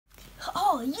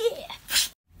Oh, yeah!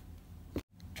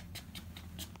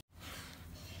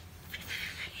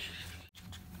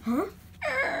 Huh?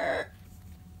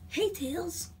 Hey,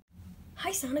 Tails.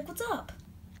 Hi, Sonic, what's up?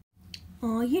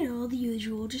 Oh, you know, the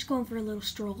usual, just going for a little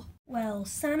stroll. Well,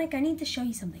 Sonic, I need to show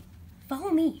you something. Follow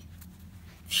me.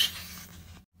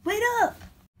 Wait up!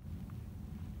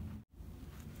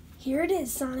 Here it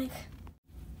is, Sonic.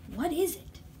 What is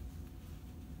it?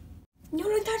 No,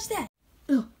 don't touch that!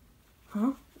 Ugh.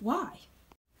 Huh? Why?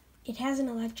 It has an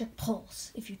electric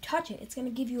pulse. If you touch it, it's going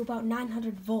to give you about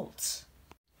 900 volts.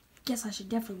 Guess I should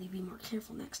definitely be more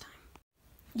careful next time.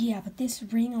 Yeah, but this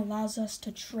ring allows us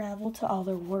to travel to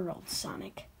other worlds,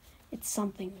 Sonic. It's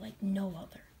something like no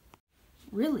other.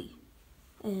 Really?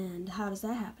 And how does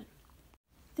that happen?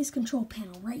 This control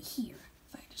panel right here.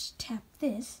 If I just tap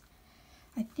this,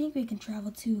 I think we can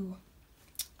travel to,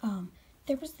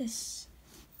 there was this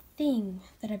thing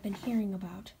that I've been hearing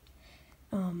about.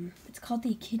 It's called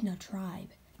the Echidna tribe.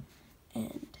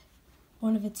 And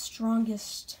one of their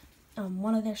strongest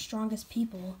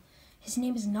people, his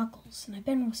name is Knuckles, and I've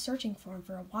been searching for him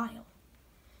for a while.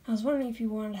 I was wondering if you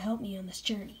wanted to help me on this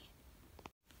journey.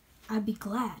 I'd be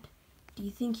glad. Do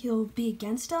you think he'll be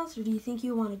against us, or do you think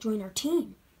he'll want to join our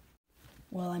team?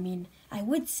 Well, I mean, I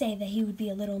would say that he would be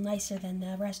a little nicer than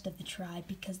the rest of the tribe,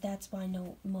 because that's why I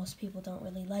know most people don't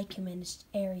really like him in this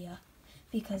area,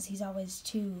 because he's always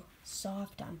too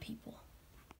soft on people.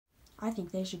 I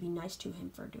think they should be nice to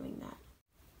him for doing that.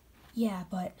 Yeah,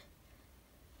 but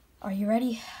are you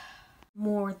ready?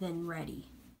 More than ready.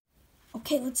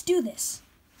 Okay, let's do this.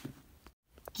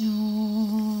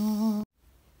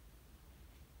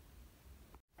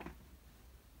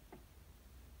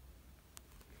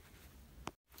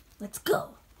 Let's go.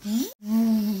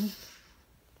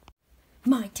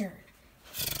 My turn.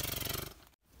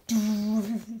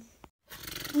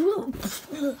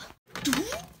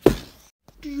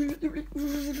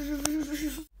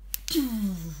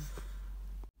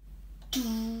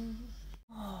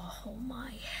 Oh,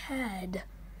 my head.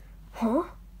 Huh?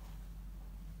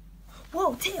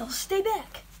 Whoa, Tails, stay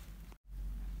back.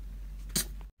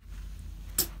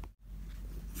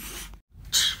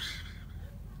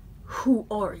 Who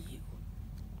are you?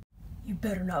 You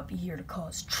better not be here to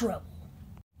cause trouble.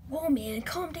 Whoa, man,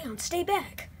 calm down, stay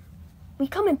back. We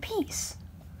come in peace.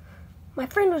 My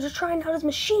friend was just trying out his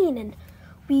machine and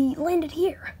we landed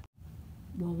here.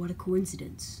 Well, what a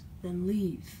coincidence. Then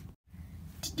leave.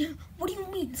 What do you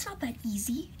mean? It's not that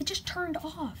easy. It just turned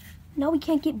off. Now we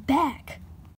can't get back.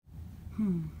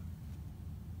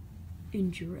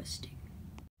 Interesting.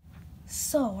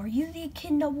 So, are you the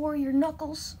Echidna warrior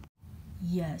Knuckles?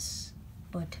 Yes,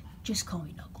 but just call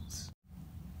me Knuckles.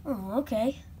 Oh,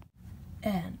 okay.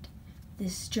 And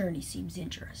this journey seems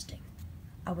interesting.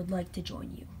 I would like to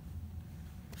join you.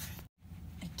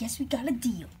 I guess we got a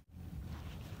deal.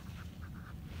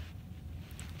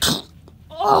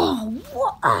 Oh,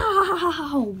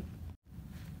 wow!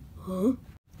 Huh?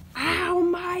 Ow,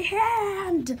 my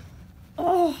hand!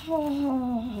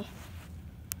 Oh,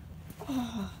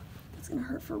 it's gonna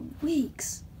hurt for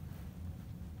weeks.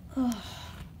 Oh.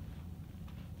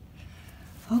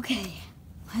 Okay,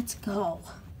 let's go.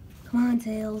 Come on,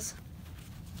 Tails.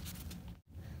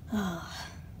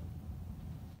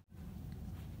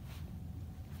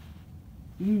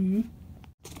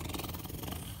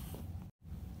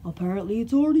 Apparently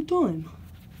it's already time.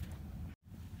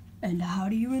 And how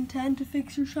do you intend to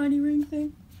fix your shiny ring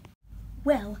thing?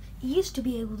 Well, it used to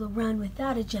be able to run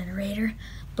without a generator,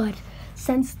 but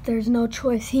since there's no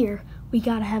choice here, we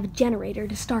gotta have a generator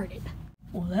to start it.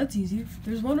 Well, that's easy.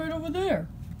 There's one right over there.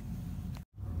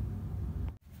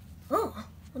 Oh,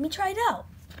 let me try it out.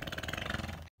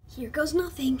 Here goes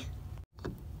nothing.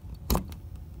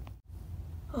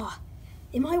 Oh,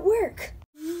 it might work.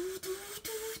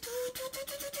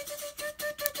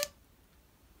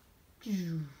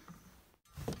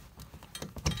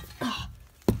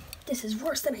 This is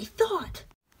worse than I thought.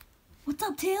 What's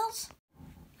up, Tails?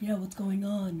 Yeah, what's going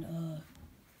on?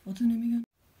 What's her name again?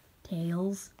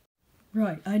 Tails.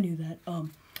 Right, I knew that.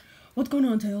 What's going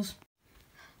on, Tails?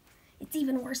 It's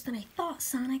even worse than I thought,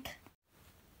 Sonic.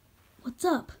 What's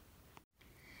up?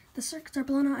 The circuits are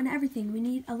blown out and everything. We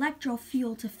need electro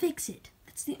fuel to fix it.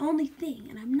 That's the only thing,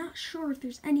 and I'm not sure if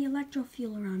there's any electro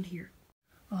fuel around here.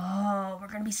 Oh, we're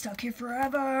gonna be stuck here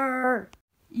forever.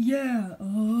 Yeah.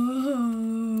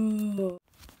 Oh.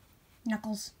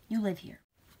 Knuckles, you live here.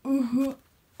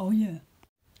 Oh, yeah.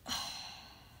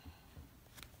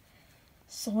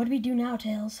 So what do we do now,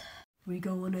 Tails? We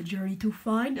go on a journey to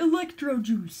find electro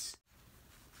juice.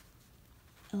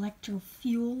 Electro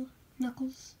fuel,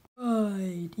 Knuckles?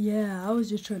 Right, yeah, I was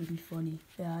just trying to be funny.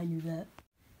 Yeah, I knew that.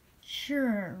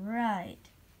 Sure, right.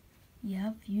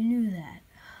 Yep, you knew that.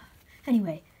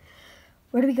 Anyway,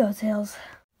 where do we go, Tails?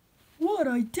 What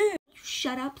I did?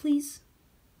 Shut up, please.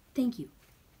 Thank you.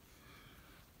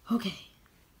 Okay.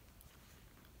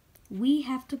 We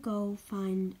have to go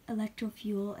find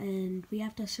electrofuel, and we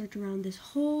have to search around this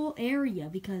whole area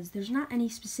because there's not any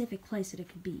specific place that it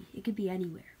could be. It could be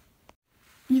anywhere.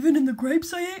 Even in the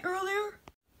grapes I ate earlier?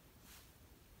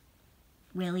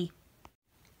 Really?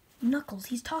 Knuckles,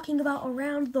 he's talking about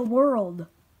around the world.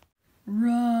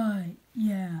 Right,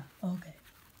 yeah, okay.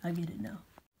 I get it now.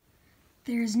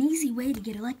 There's an easy way to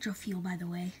get electrofuel, by the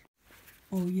way.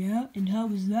 Oh yeah? And how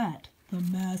was that? The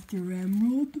Master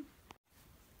Emerald?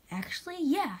 Actually,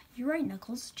 yeah, you're right,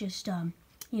 Knuckles. Just, in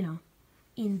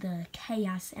the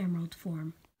Chaos Emerald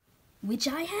form. Which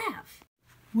I have.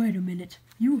 Wait a minute,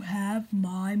 you have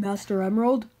my Master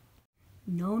Emerald?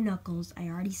 No, Knuckles, I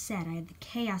already said I have the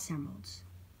Chaos Emeralds.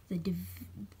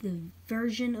 The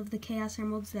version of the Chaos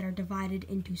Emeralds that are divided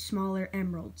into smaller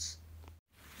emeralds.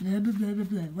 Blah, blah, blah, blah,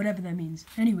 blah, whatever that means.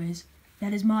 Anyways,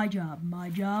 that is my job. My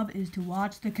job is to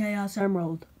watch the Chaos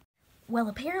Emerald. Well,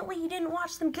 apparently you didn't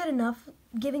watch them good enough,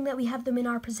 given that we have them in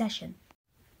our possession.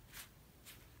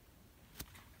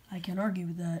 I can't argue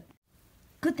with that.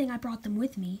 Good thing I brought them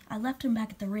with me. I left them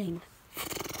back at the ring.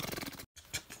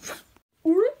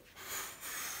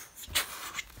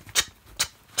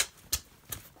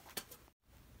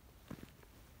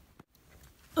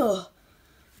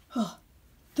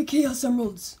 The Chaos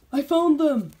Emeralds! I found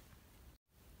them!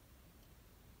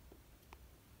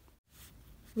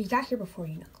 We got here before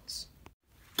you, Knuckles.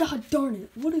 God darn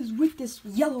it, what is with this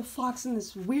yellow fox and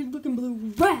this weird looking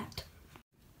blue rat?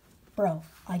 Bro,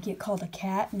 I get called a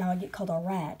cat, now I get called a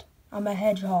rat. I'm a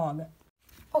hedgehog.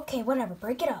 Okay, whatever,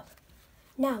 break it up.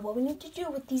 Now, what we need to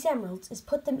do with these emeralds is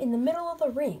put them in the middle of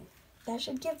the ring. That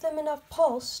should give them enough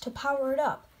pulse to power it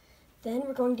up. Then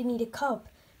we're going to need a cup,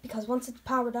 because once it's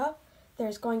powered up,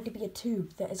 there's going to be a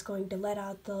tube that is going to let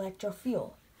out the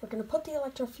electrofuel. We're going to put the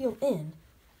electrofuel in,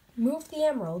 move the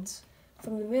emeralds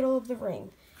from the middle of the ring,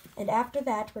 and after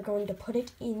that, we're going to put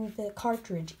it in the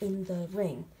cartridge in the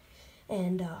ring.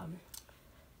 And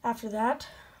after that,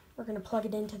 we're going to plug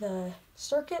it into the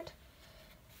circuit,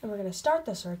 and we're going to start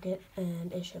the circuit,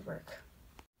 and it should work.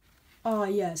 Ah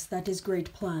yes, that is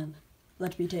great plan.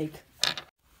 Let me take.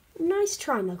 Nice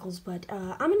try, Knuckles, but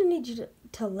I'm going to need you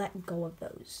to let go of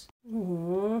those.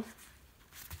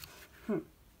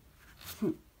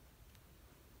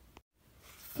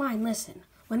 Fine, listen.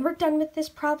 When we're done with this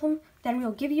problem, then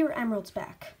we'll give you your emeralds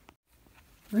back.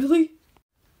 Really?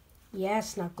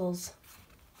 Yes, Knuckles.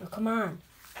 Now, come on.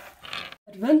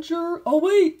 Adventure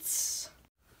awaits!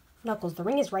 Knuckles, the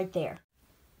ring is right there.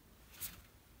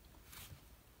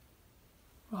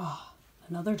 Ah,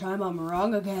 another time I'm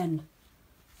wrong again.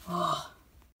 Ah.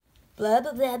 Blah,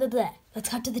 blah, blah, blah, blah. Let's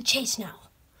cut to the chase now.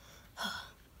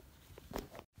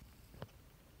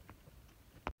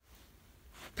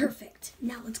 Perfect.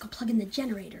 Now let's go plug in the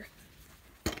generator.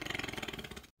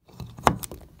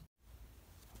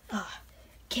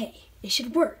 Okay, it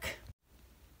should work.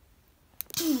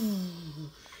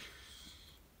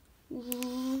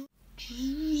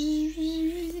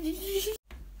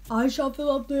 I shall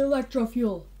fill up the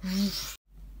electrofuel.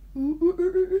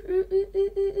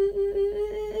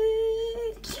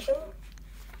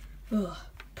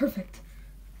 Perfect.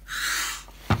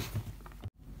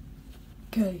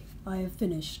 Okay, I have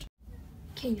finished.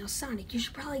 Okay, now Sonic, you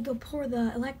should probably go pour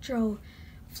the electro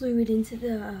fluid into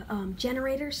the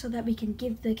generator so that we can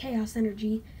give the chaos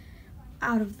energy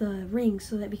out of the ring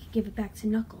so that we can give it back to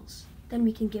Knuckles. Then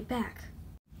we can get back.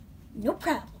 No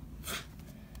problem.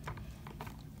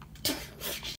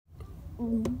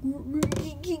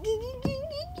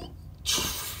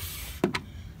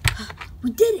 We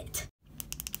did it!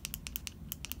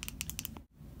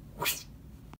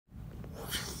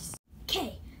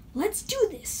 Okay, let's do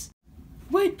this.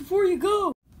 Wait, before you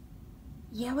go!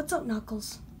 Yeah, what's up,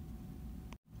 Knuckles?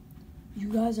 You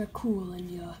guys are cool, and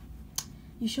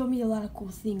you showed me a lot of cool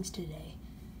things today.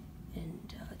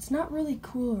 And it's not really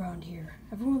cool around here.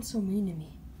 Everyone's so mean to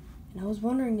me. And I was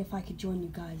wondering if I could join you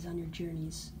guys on your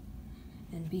journeys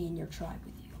and be in your tribe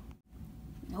with you.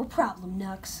 No problem,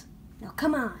 Nux. Now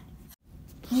come on.